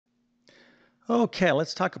Okay,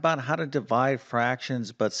 let's talk about how to divide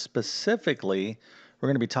fractions, but specifically, we're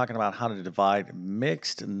going to be talking about how to divide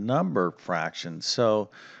mixed number fractions.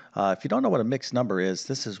 If you don't know what a mixed number is,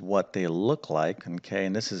 this is what they look like, okay?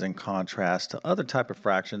 And this is in contrast to other type of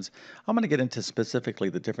fractions. I'm going to get into specifically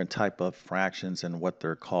the different type of fractions and what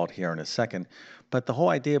they're called here in a second. But the whole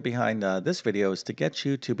idea behind this video is to get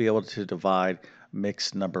you to be able to divide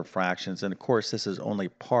mixed number fractions. And of course, this is only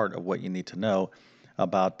part of what you need to know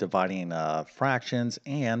about dividing fractions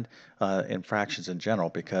and in fractions in general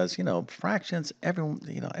because fractions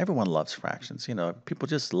everyone loves fractions. People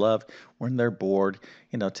just love when they're bored.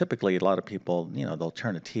 Typically a lot of people they'll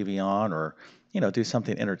turn the TV on or do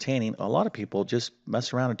something entertaining. A lot of people just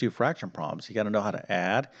mess around and do fraction problems. You got to know how to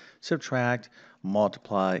add, subtract,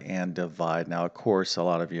 multiply, and divide. Now of course a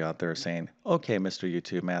lot of you out there are saying, okay, Mr.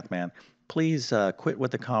 YouTube Math Man, please quit with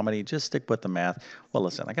the comedy, just stick with the math. Well,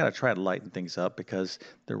 listen, I got to try to lighten things up because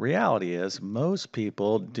the reality is most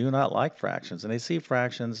people do not like fractions. And they see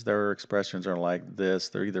fractions, their expressions are like this.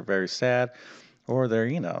 They're either very sad or they're,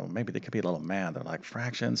 maybe they could be a little mad. They're like,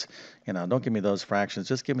 fractions, don't give me those fractions.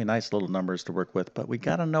 Just give me nice little numbers to work with. But we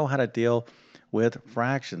got to know how to deal with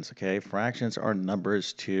fractions, okay? Fractions are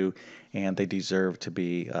numbers too, and they deserve to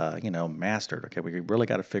be, mastered, okay? We really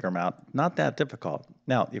got to figure them out. Not that difficult.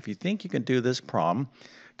 Now, if you think you can do this problem,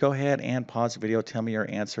 go ahead and pause the video. Tell me your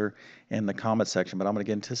answer in the comment section, but I'm going to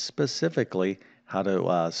get into specifically how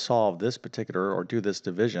to solve this particular or do this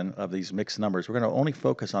division of these mixed numbers. We're going to only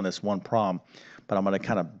focus on this one problem, but I'm going to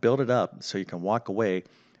kind of build it up so you can walk away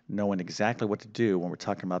knowing exactly what to do when we're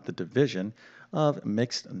talking about the division of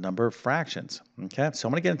mixed number fractions. Okay, so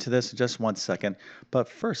I'm going to get into this in just one second, but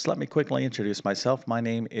first let me quickly introduce myself. My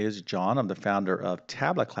name is John. I'm the founder of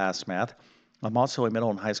TabletClass Math. I'm also a middle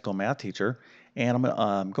and high school math teacher, and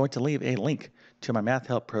I'm going to leave a link to my math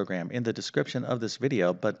help program in the description of this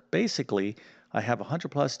video. But basically, I have 100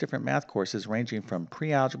 plus different math courses ranging from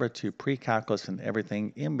pre-algebra to pre-calculus and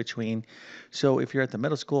everything in between. So if you're at the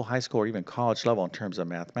middle school, high school, or even college level in terms of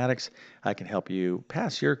mathematics, I can help you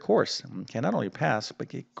pass your course. Okay, not only pass, but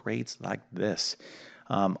get grades like this.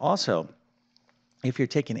 Also, if you're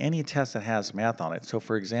taking any test that has math on it, so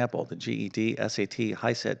for example, the GED, SAT,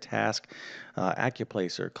 HiSET, TASC,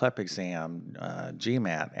 Accuplacer, CLEP exam,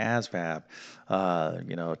 GMAT,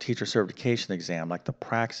 ASVAB, teacher certification exam like the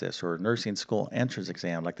Praxis or nursing school entrance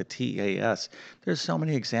exam like the TAS. There's so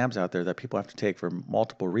many exams out there that people have to take for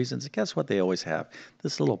multiple reasons. And guess what they always have?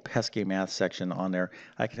 This little pesky math section on there.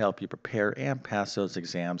 I can help you prepare and pass those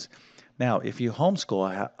exams. Now, if you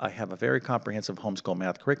homeschool, I have a very comprehensive homeschool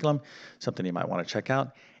math curriculum, something you might want to check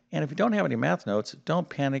out. And if you don't have any math notes, don't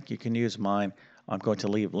panic. You can use mine. I'm going to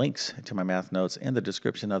leave links to my math notes in the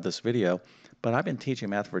description of this video. But I've been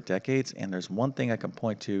teaching math for decades, and there's one thing I can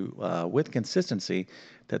point to with consistency,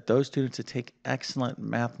 that those students that take excellent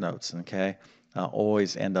math notes, okay,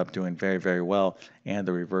 always end up doing very, very well. And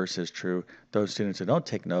the reverse is true. Those students who don't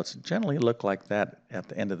take notes generally look like that at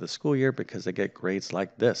the end of the school year because they get grades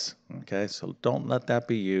like this. Okay, so don't let that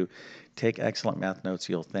be you. Take excellent math notes.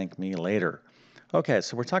 You'll thank me later. Okay,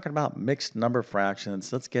 so we're talking about mixed number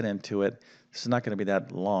fractions. Let's get into it. This is not going to be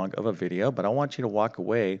that long of a video, but I want you to walk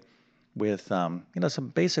away with some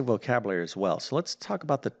basic vocabulary as well. So let's talk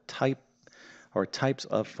about the types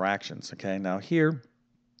of fractions. Okay, now here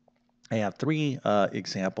I have three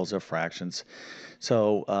examples of fractions.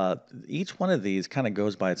 So each one of these kind of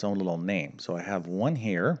goes by its own little name. So I have one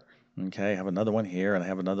here, okay, I have another one here, and I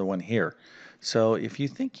have another one here. So if you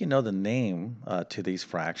think you know the name to these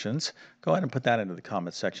fractions, go ahead and put that into the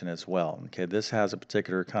comment section as well. Okay, this has a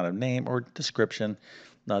particular kind of name or description,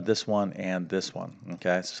 this one and this one.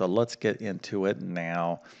 Okay, so let's get into it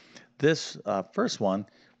now. This first one,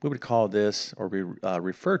 we would call this, or we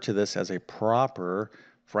refer to this as a proper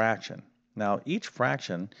fraction. Now, each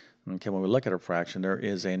fraction, okay, when we look at a fraction, there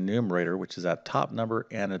is a numerator, which is that top number,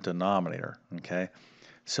 and a denominator, okay?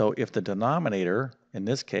 So if the denominator, in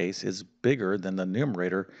this case, is bigger than the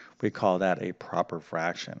numerator, we call that a proper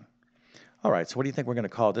fraction. All right, so what do you think we're going to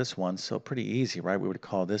call this one? So pretty easy, right? We would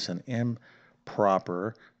call this an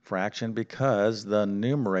improper fraction because the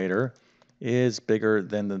numerator is bigger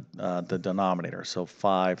than the denominator, so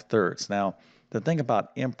 5/3. Now, the thing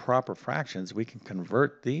about improper fractions, we can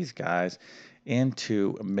convert these guys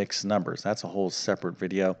into mixed numbers. That's a whole separate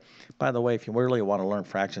video. By the way, if you really want to learn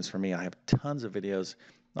fractions from me, I have tons of videos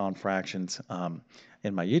on fractions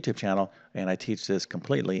in my YouTube channel, and I teach this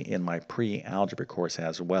completely in my pre-algebra course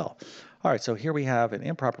as well. All right, so here we have an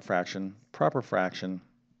improper fraction, proper fraction,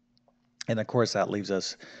 and of course that leaves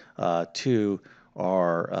us to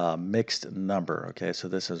our mixed number. Okay, so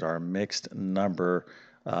this is our mixed number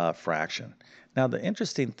fraction. Now, the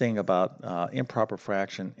interesting thing about improper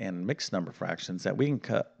fraction and mixed number fractions that we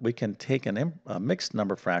can take a mixed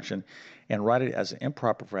number fraction and write it as an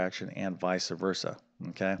improper fraction and vice versa.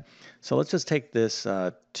 Okay, so let's just take this 2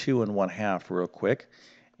 1/2 real quick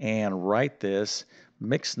and write this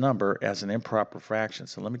mixed number as an improper fraction.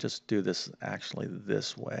 So let me just do this actually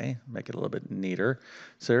this way, make it a little bit neater.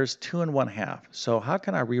 So there's 2 1/2. So how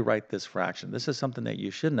can I rewrite this fraction? This is something that you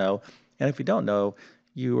should know, and if you don't know,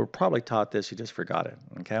 you were probably taught this, you just forgot it,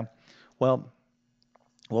 okay? Well,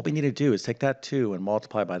 what we need to do is take that 2 and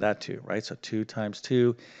multiply by that 2, right? So 2 times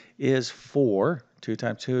 2 is 4. 2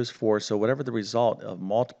 times 2 is 4. So whatever the result of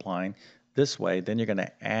multiplying this way, then you're going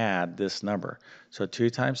to add this number. So 2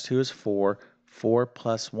 times 2 is 4. 4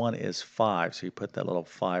 plus 1 is 5. So you put that little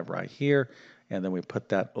 5 right here, and then we put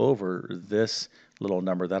that over this little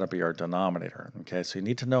number. That'll be our denominator, okay? So you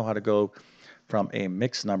need to know how to go from a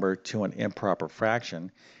mixed number to an improper fraction.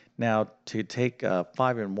 Now, to take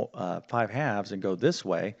 5 halves and go this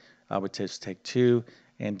way, I would just take 2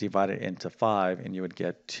 and divide it into 5, and you would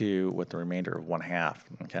get 2 with the remainder of 1/2.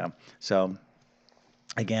 Okay, so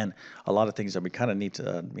again, a lot of things that we kind of need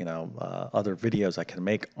to, other videos I can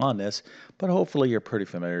make on this, but hopefully you're pretty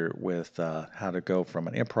familiar with how to go from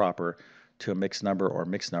an improper to a mixed number or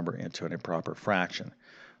mixed number into an improper fraction.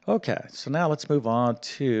 Okay, so now let's move on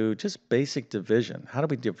to just basic division. How do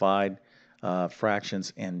we divide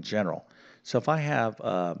fractions in general? So if I have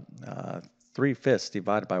 3/5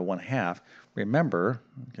 divided by 1/2, remember,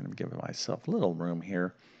 I'm going to give myself a little room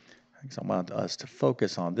here because I want us to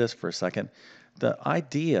focus on this for a second. The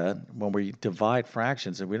idea when we divide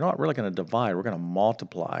fractions, and we're not really going to divide, we're going to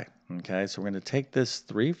multiply. Okay, so we're going to take this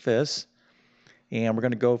 3/5 and we're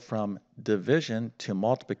going to go from division to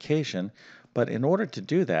multiplication. But in order to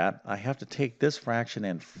do that, I have to take this fraction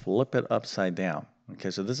and flip it upside down.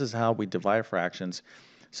 Okay, so this is how we divide fractions.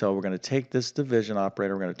 So we're going to take this division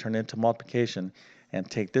operator, we're going to turn it into multiplication, and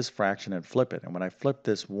take this fraction and flip it. And when I flip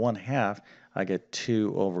this 1/2, I get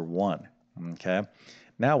 2 over 1. Okay,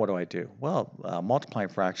 now what do? Well, multiplying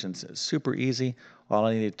fractions is super easy. All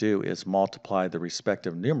I need to do is multiply the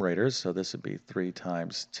respective numerators. So this would be 3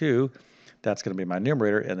 times 2. That's going to be my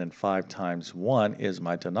numerator, and then 5 times 1 is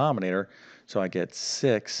my denominator. So I get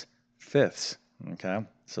 6/5. Okay,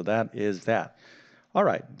 so that is that. All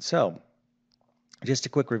right, so just a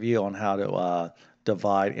quick review on how to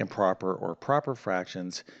divide improper or proper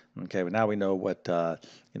fractions. Okay, but now we know what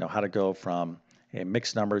how to go from a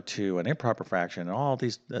mixed number to an improper fraction, and all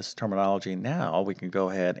this terminology. Now we can go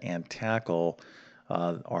ahead and tackle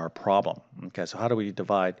our problem. Okay, so how do we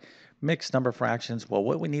divide mixed number fractions? Well,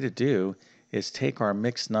 what we need to do is take our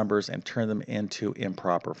mixed numbers and turn them into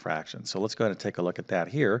improper fractions. So let's go ahead and take a look at that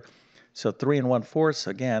here. So 3 1/4,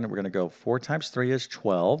 again, we're going to go 4 times 3 is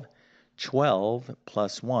 12. 12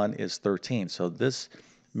 plus 1 is 13. So this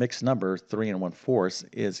mixed number, 3 1/4,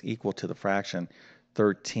 is equal to the fraction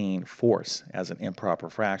 13/4 as an improper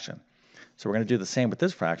fraction. So we're going to do the same with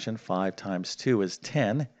this fraction. 5 times 2 is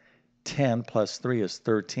 10. 10 plus 3 is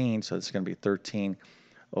 13, so it's going to be 13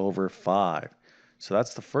 over 5. So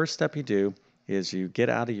that's the first step you do, is you get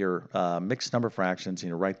out of your mixed number fractions and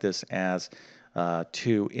you write this as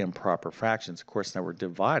two improper fractions. Of course, now we're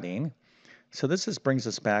dividing. So this just brings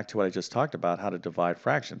us back to what I just talked about, how to divide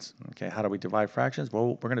fractions. Okay, how do we divide fractions?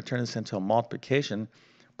 Well, we're going to turn this into a multiplication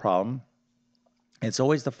problem. It's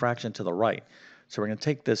always the fraction to the right. So we're going to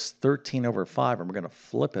take this 13 over 5 and we're going to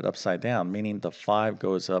flip it upside down, meaning the 5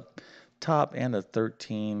 goes up top and the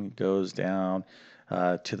 13 goes down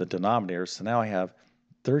to the denominator. So now I have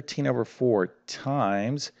 13 over 4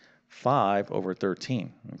 times 5 over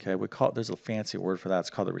 13. Okay, there's a fancy word for that. It's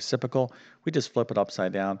called the reciprocal. We just flip it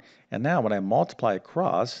upside down. And now when I multiply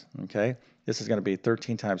across, okay, this is going to be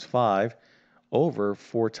 13 times 5 over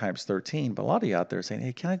 4 times 13. But a lot of you out there are saying,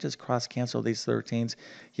 hey, can I just cross cancel these 13s?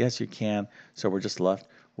 Yes, you can. So we're just left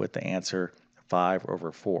with the answer 5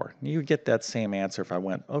 over 4. You get that same answer if I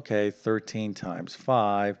went, okay, 13 times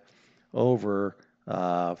 5 over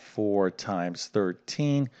 4 times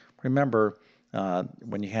 13. Remember,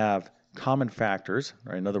 when you have common factors,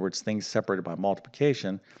 or in other words, things separated by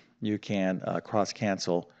multiplication, you can cross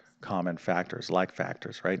cancel common factors, like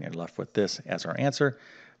factors, right? And you're left with this as our answer.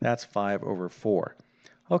 That's 5 over 4.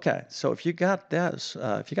 Okay, so if you got this,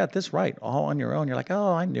 right all on your own, you're like,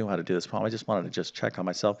 oh, I knew how to do this problem. I just wanted to just check on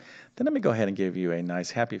myself. Then let me go ahead and give you a nice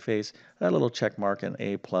happy face, a little check mark, an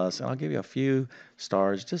A+, and I'll give you a few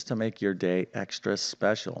stars just to make your day extra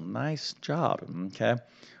special. Nice job, okay?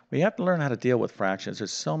 We have to learn how to deal with fractions.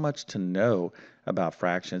 There's so much to know about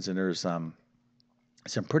fractions, and there's some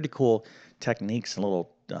pretty cool techniques and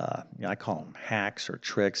little I call them hacks or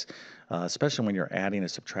tricks, especially when you're adding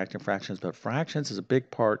and subtracting fractions. But fractions is a big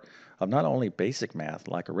part of not only basic math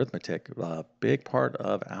like arithmetic, a big part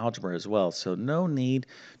of algebra as well. So no need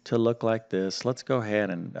to look like this. Let's go ahead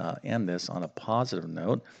and end this on a positive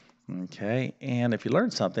note. Okay, and if you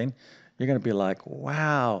learned something, you're going to be like,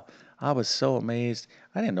 wow, I was so amazed.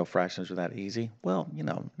 I didn't know fractions were that easy. Well,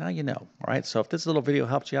 now you know. All right, so if this little video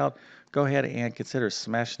helps you out, go ahead and consider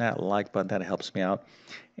smashing that like button. That helps me out.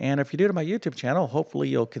 And if you're new to my YouTube channel, hopefully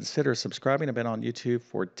you'll consider subscribing. I've been on YouTube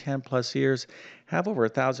for 10 plus years, have over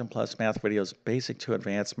 1,000 plus math videos, basic to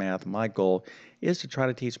advanced math. My goal is to try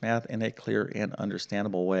to teach math in a clear and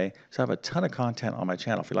understandable way. So I have a ton of content on my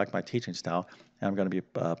channel if you like my teaching style. And I'm going to be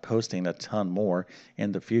posting a ton more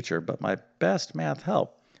in the future. But my best math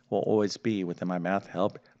help will always be within my math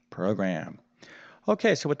help program.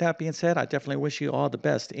 Okay, so with that being said, I definitely wish you all the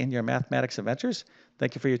best in your mathematics adventures.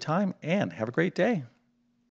 Thank you for your time and have a great day.